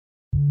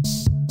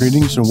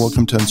Greetings and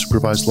welcome to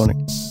Unsupervised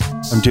Learning.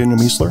 I'm Daniel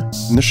Miesler,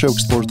 and this show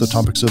explores the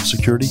topics of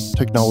security,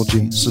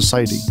 technology,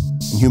 society,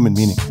 and human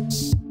meaning.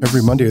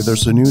 Every Monday,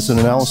 there's a news and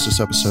analysis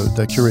episode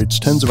that curates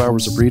tens of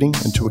hours of reading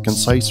into a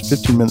concise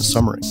 15-minute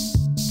summary,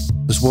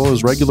 as well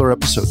as regular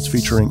episodes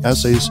featuring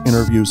essays,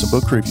 interviews, and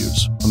book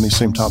reviews on these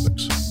same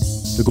topics.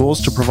 The goal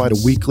is to provide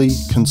a weekly,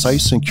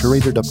 concise, and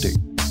curated update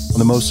on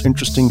the most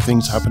interesting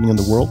things happening in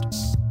the world,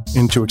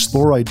 and to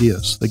explore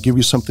ideas that give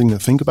you something to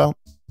think about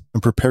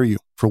and prepare you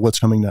for what's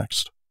coming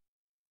next.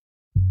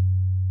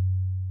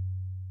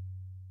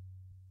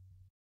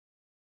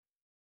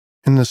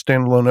 In this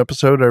standalone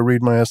episode, I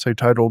read my essay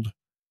titled,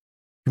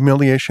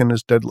 Humiliation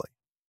is Deadly,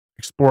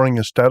 Exploring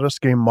a Status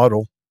Game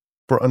Model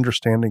for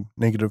Understanding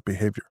Negative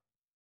Behavior.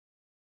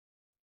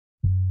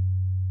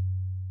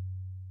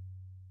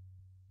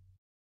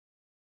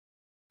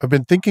 I've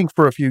been thinking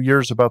for a few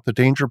years about the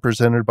danger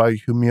presented by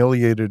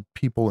humiliated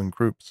people in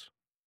groups.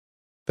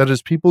 That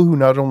is, people who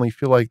not only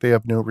feel like they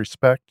have no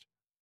respect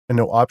and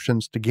no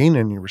options to gain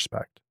any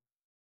respect,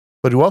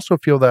 but who also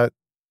feel that,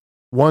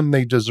 one,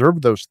 they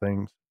deserve those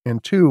things,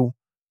 and two,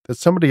 that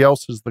somebody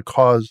else is the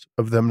cause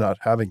of them not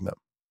having them.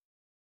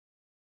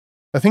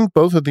 I think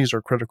both of these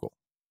are critical.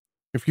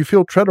 If you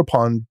feel tread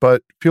upon,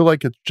 but feel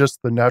like it's just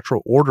the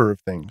natural order of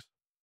things,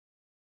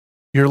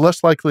 you're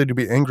less likely to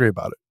be angry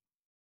about it.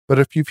 But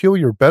if you feel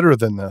you're better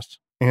than this,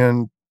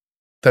 and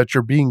that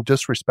you're being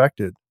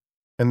disrespected,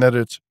 and that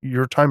it's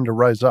your time to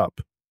rise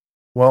up,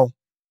 well,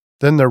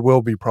 then there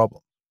will be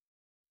problems.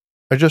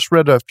 I just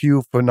read a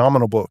few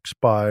phenomenal books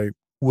by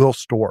Will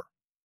Storr,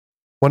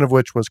 one of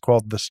which was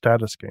called The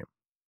Status Game.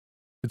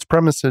 Its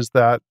premise is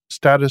that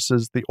status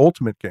is the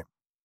ultimate game,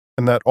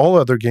 and that all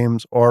other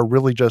games are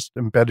really just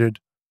embedded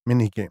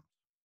mini-games.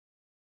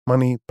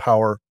 Money,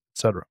 power,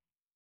 etc.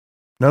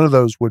 None of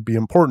those would be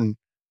important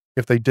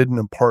if they didn't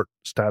impart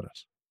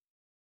status.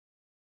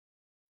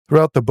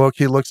 Throughout the book,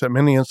 he looks at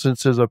many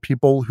instances of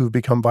people who've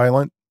become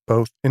violent,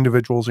 both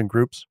individuals and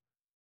groups,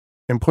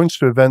 and points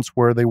to events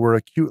where they were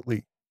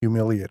acutely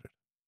humiliated.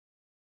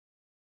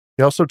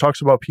 He also talks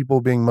about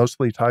people being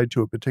mostly tied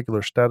to a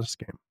particular status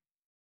game,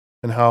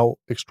 and how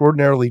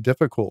extraordinarily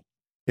difficult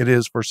it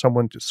is for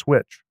someone to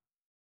switch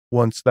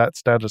once that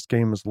status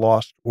game is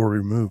lost or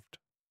removed.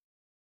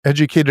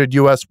 Educated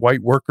U.S.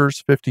 white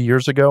workers 50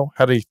 years ago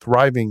had a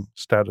thriving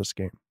status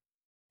game.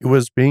 It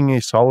was being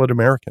a solid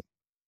American,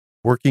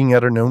 working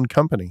at a known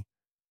company,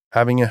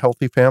 having a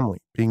healthy family,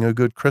 being a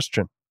good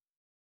Christian.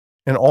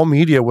 And all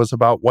media was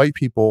about white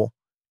people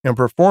and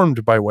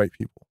performed by white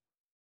people,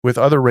 with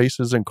other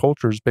races and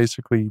cultures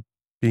basically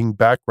being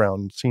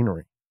background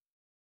scenery.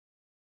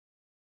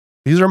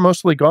 These are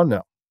mostly gone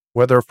now,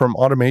 whether from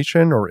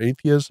automation or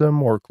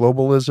atheism or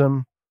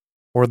globalism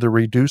or the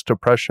reduced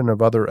oppression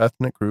of other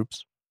ethnic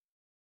groups.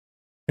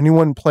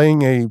 Anyone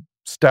playing a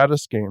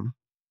status game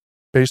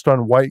based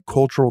on white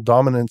cultural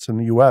dominance in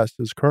the U.S.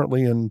 is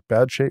currently in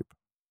bad shape.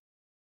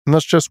 And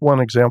that's just one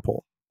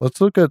example.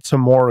 Let's look at some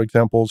more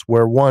examples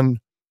where, one,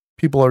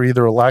 people are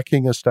either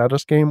lacking a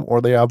status game or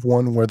they have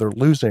one where they're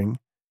losing,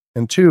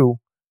 and two,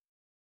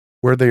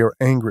 where they are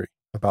angry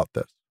about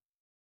this.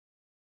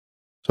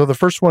 So the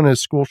first one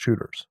is school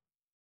shooters.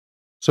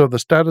 So the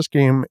status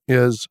game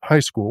is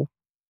high school,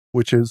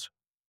 which is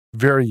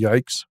very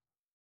yikes.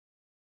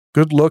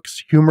 Good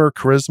looks, humor,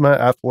 charisma,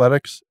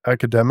 athletics,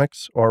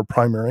 academics are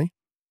primary,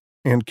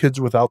 and kids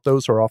without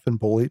those are often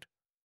bullied.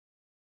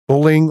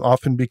 Bullying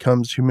often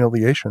becomes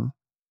humiliation.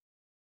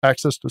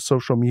 Access to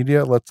social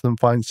media lets them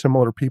find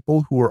similar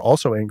people who are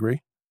also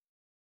angry.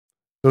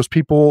 Those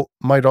people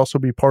might also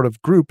be part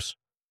of groups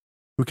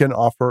who can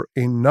offer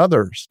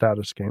another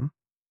status game.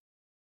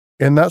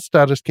 And that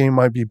status game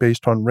might be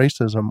based on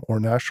racism or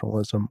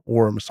nationalism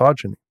or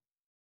misogyny.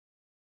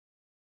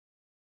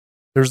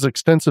 There's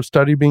extensive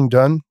study being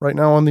done right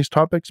now on these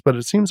topics, but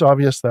it seems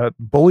obvious that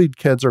bullied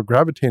kids are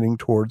gravitating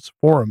towards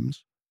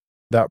forums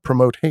that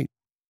promote hate.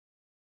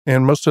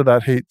 And most of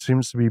that hate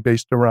seems to be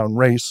based around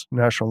race,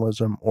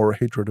 nationalism, or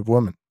hatred of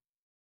women.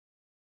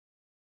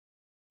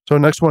 So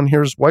next one,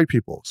 here's white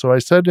people. So I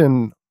said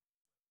in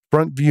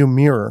Front View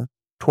Mirror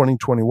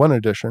 2021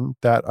 edition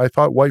that I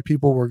thought white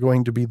people were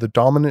going to be the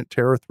dominant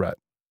terror threat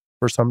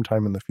for some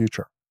time in the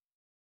future.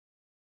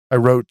 I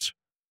wrote,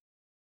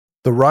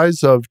 the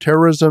rise of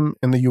terrorism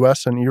in the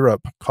US and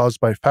Europe caused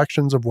by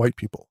factions of white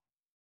people.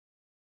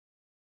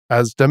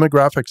 As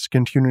demographics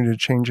continue to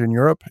change in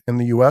Europe and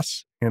the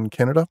US and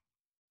Canada,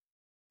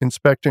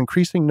 expect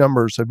increasing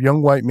numbers of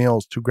young white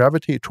males to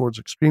gravitate towards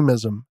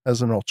extremism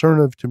as an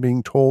alternative to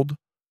being told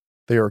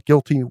they are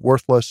guilty,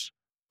 worthless,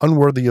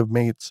 unworthy of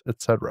mates,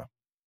 etc.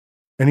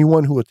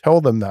 Anyone who will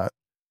tell them that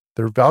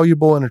they're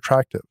valuable and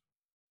attractive,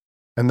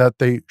 and that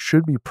they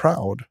should be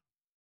proud,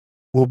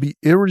 will be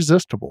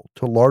irresistible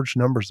to large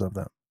numbers of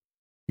them.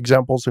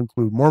 Examples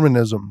include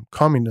Mormonism,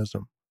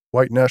 communism,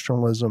 white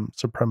nationalism,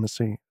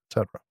 supremacy,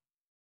 etc.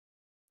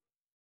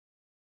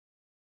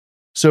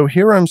 So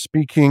here I'm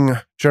speaking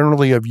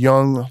generally of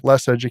young,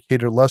 less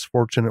educated, less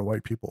fortunate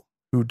white people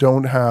who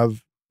don't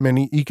have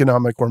many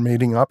economic or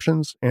mating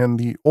options, and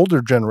the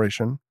older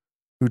generation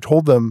who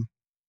told them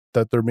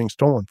that they're being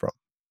stolen from.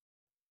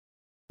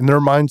 In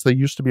their minds, they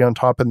used to be on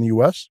top in the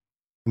US,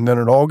 and then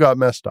it all got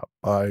messed up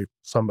by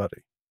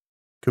somebody.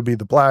 Could be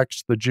the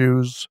blacks, the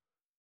Jews,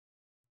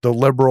 the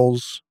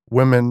liberals,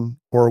 women,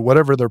 or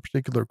whatever their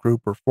particular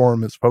group or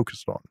forum is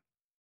focused on.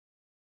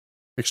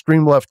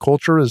 Extreme left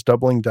culture is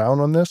doubling down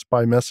on this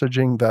by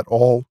messaging that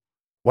all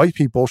white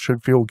people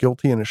should feel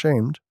guilty and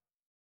ashamed.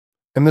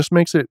 And this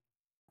makes it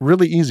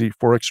really easy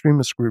for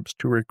extremist groups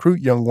to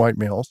recruit young white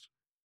males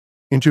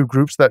into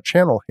groups that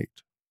channel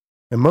hate.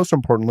 And most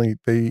importantly,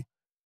 they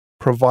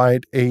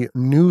provide a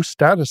new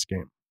status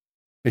game,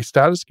 a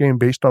status game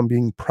based on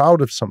being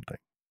proud of something,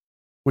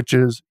 which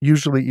is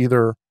usually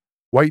either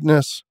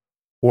whiteness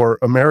or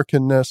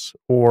Americanness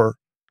or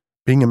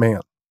being a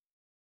man.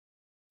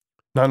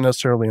 Not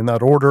necessarily in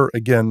that order.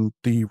 Again,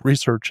 the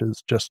research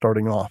is just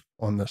starting off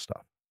on this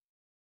stuff.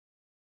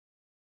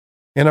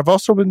 And I've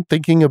also been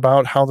thinking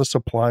about how this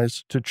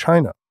applies to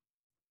China.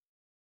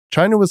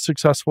 China was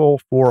successful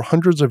for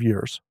hundreds of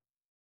years,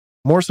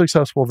 more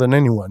successful than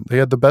anyone. They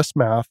had the best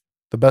math,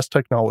 the best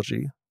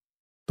technology,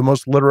 the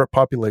most literate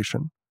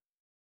population,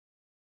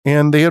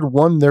 and they had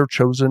won their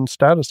chosen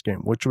status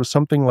game, which was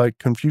something like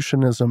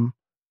Confucianism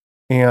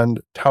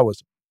and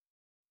Taoism.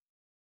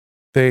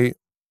 They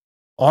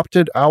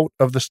opted out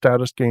of the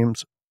status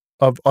games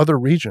of other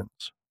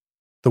regions,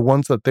 the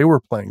ones that they were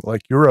playing,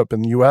 like Europe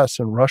and the US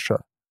and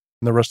Russia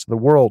and the rest of the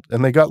world,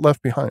 and they got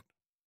left behind.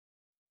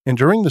 And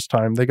during this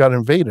time, they got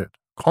invaded,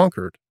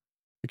 conquered,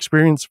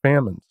 experienced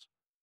famines,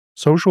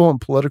 social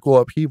and political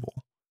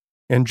upheaval,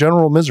 and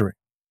general misery.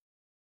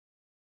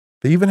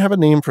 They even have a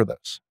name for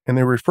this, and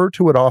they refer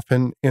to it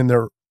often in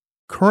their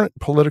current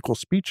political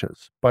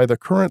speeches by the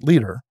current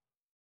leader.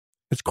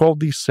 It's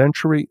called the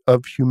Century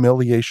of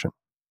Humiliation.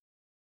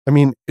 I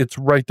mean, it's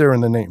right there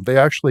in the name. They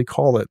actually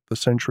call it the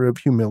Century of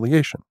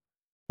Humiliation.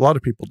 A lot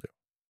of people do.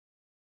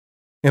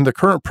 And the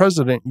current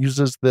president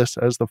uses this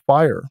as the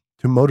fire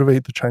to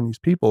motivate the Chinese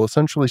people,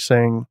 essentially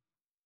saying,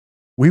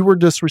 we were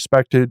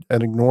disrespected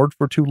and ignored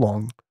for too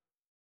long.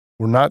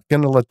 We're not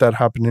going to let that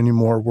happen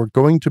anymore. We're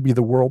going to be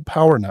the world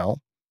power now,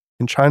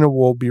 and China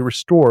will be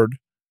restored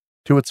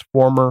to its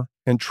former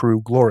and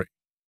true glory.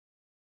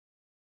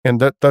 And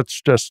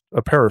that's just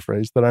a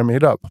paraphrase that I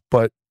made up,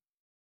 but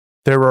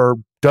there are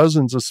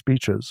dozens of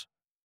speeches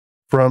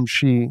from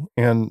Xi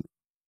and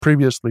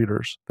previous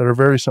leaders that are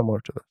very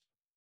similar to this.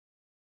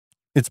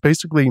 It's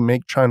basically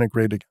make China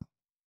great again.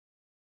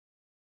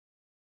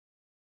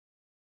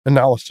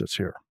 Analysis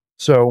here.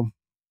 So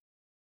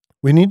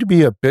we need to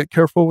be a bit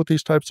careful with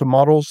these types of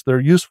models.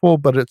 They're useful,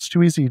 but it's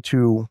too easy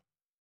to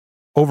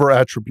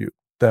over-attribute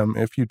them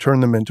if you turn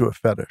them into a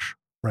fetish,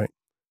 right?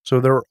 So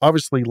there are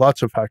obviously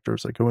lots of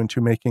factors that go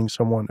into making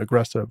someone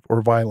aggressive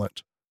or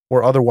violent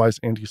or otherwise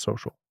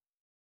antisocial.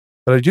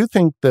 But I do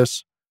think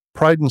this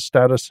pride and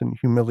status and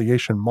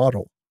humiliation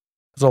model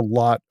has a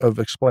lot of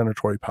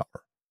explanatory power.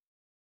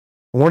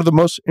 And one of the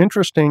most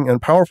interesting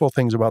and powerful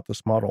things about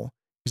this model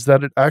is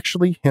that it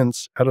actually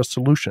hints at a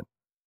solution.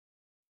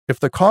 If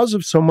the cause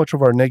of so much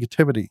of our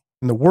negativity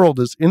in the world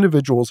is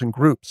individuals and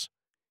groups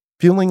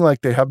feeling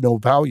like they have no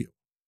value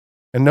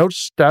and no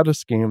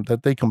status game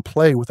that they can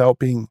play without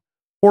being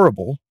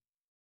horrible,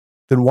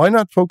 then why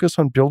not focus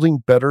on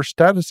building better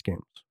status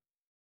games?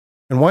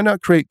 And why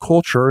not create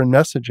culture and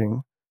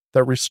messaging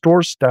that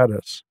restores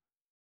status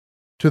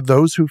to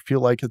those who feel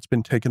like it's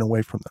been taken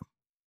away from them?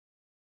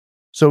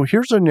 So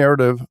here's a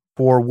narrative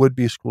for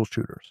would-be school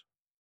shooters.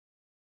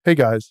 Hey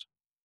guys,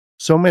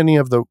 so many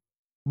of the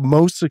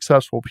most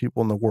successful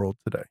people in the world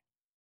today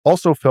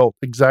also felt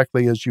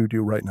exactly as you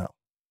do right now.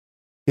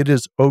 It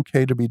is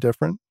okay to be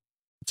different.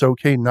 It's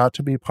okay not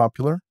to be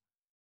popular.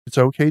 It's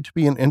okay to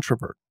be an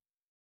introvert.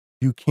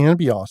 You can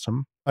be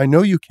awesome. I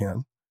know you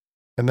can,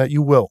 and that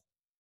you will.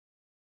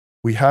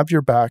 We have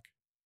your back,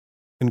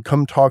 and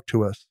come talk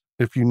to us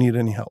if you need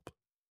any help.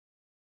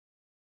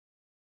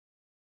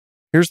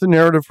 Here's the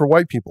narrative for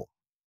white people.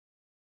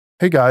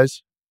 Hey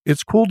guys,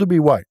 it's cool to be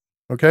white,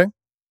 okay?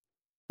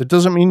 It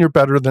doesn't mean you're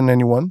better than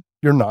anyone.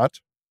 You're not.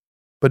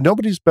 But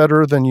nobody's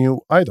better than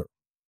you either.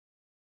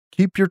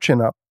 Keep your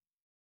chin up.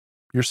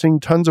 You're seeing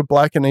tons of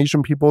Black and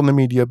Asian people in the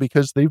media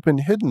because they've been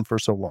hidden for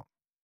so long,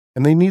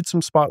 and they need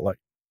some spotlight.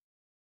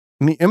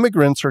 And the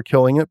immigrants are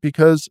killing it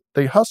because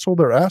they hustle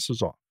their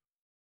asses off,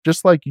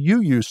 just like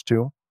you used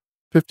to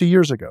 50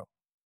 years ago.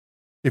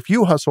 If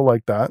you hustle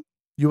like that,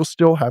 you will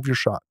still have your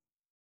shot.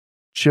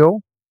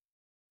 Chill.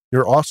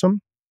 You're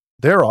awesome.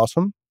 They're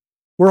awesome.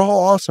 We're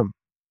all awesome.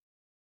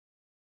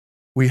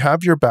 We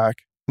have your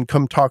back, and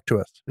come talk to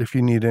us if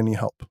you need any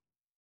help.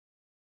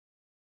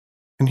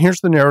 And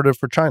here's the narrative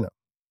for China.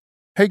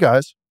 Hey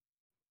guys,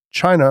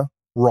 China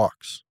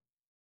rocks.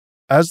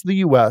 As the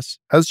US,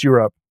 as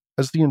Europe,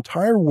 as the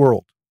entire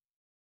world,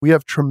 we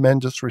have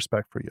tremendous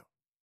respect for you.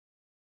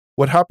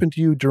 What happened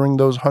to you during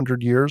those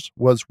 100 years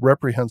was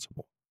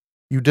reprehensible.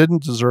 You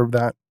didn't deserve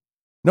that.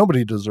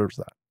 Nobody deserves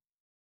that.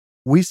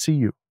 We see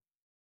you.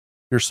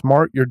 You're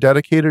smart, you're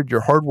dedicated,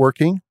 you're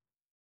hardworking,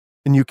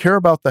 and you care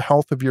about the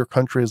health of your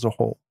country as a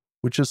whole,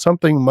 which is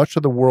something much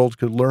of the world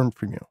could learn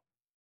from you.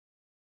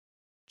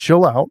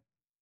 Chill out.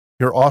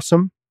 You're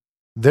awesome.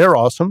 They're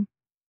awesome.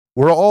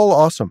 We're all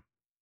awesome.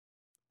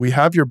 We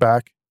have your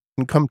back,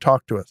 and come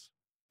talk to us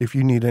if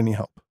you need any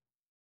help.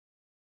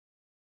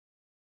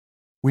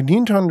 We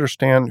need to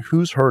understand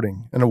who's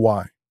hurting and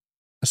why,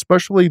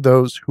 especially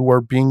those who are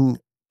being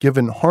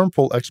given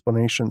harmful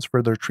explanations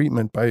for their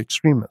treatment by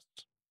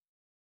extremists,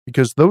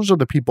 because those are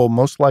the people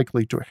most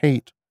likely to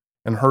hate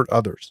and hurt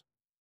others.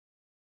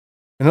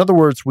 In other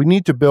words, we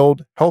need to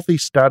build healthy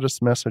status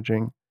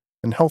messaging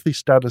and healthy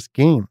status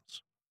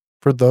games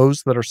for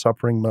those that are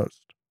suffering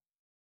most.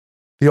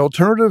 The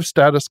alternative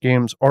status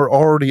games are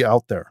already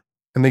out there,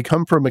 and they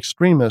come from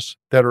extremists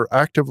that are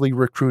actively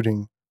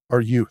recruiting our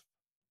youth.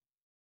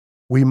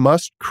 We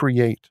must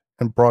create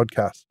and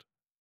broadcast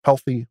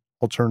healthy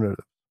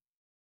alternatives.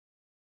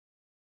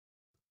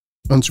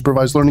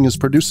 Unsupervised Learning is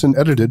produced and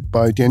edited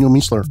by Daniel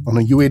Miesler on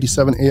a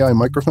U87 AI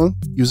microphone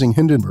using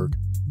Hindenburg.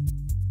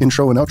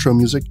 Intro and outro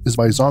music is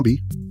by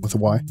Zombie, with a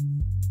Y.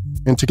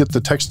 And to get the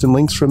text and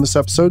links from this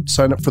episode,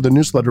 sign up for the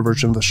newsletter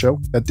version of the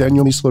show at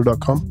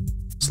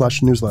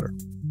danielmiesler.com/newsletter.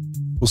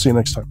 We'll see you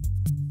next time.